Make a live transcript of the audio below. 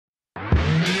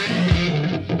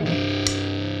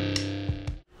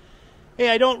Hey,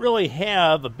 I don't really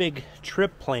have a big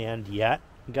trip planned yet.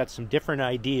 I've got some different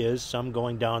ideas, some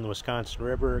going down the Wisconsin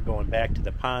River, going back to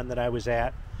the pond that I was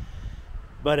at.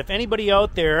 But if anybody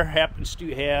out there happens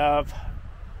to have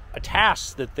a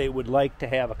task that they would like to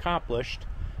have accomplished,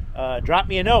 drop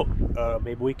me a note.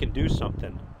 Maybe we can do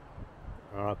something.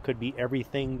 Could be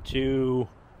everything to,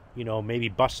 maybe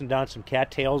busting down some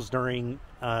cattails on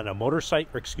a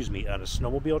motorcycle, or excuse me, on a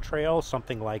snowmobile trail,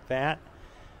 something like that.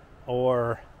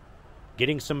 Or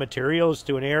getting some materials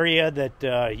to an area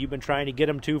that you've been trying to get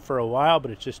them to for a while, but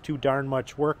it's just too darn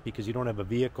much work because you don't have a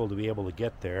vehicle to be able to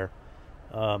get there.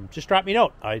 Just drop me a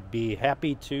note. I'd be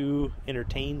happy to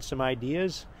entertain some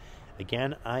ideas.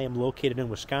 Again, I am located in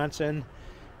Wisconsin.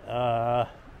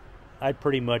 I'd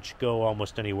pretty much go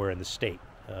almost anywhere in the state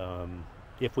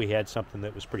if we had something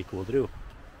that was pretty cool to do.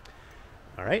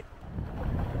 All right.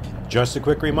 Just a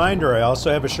quick reminder, I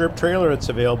also have a Sherp trailer that's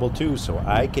available too, so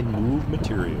I can move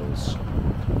materials.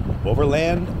 Over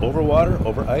land, over water,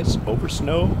 over ice, over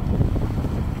snow.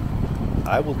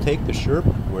 I will take the Sherp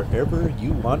wherever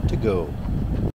you want to go.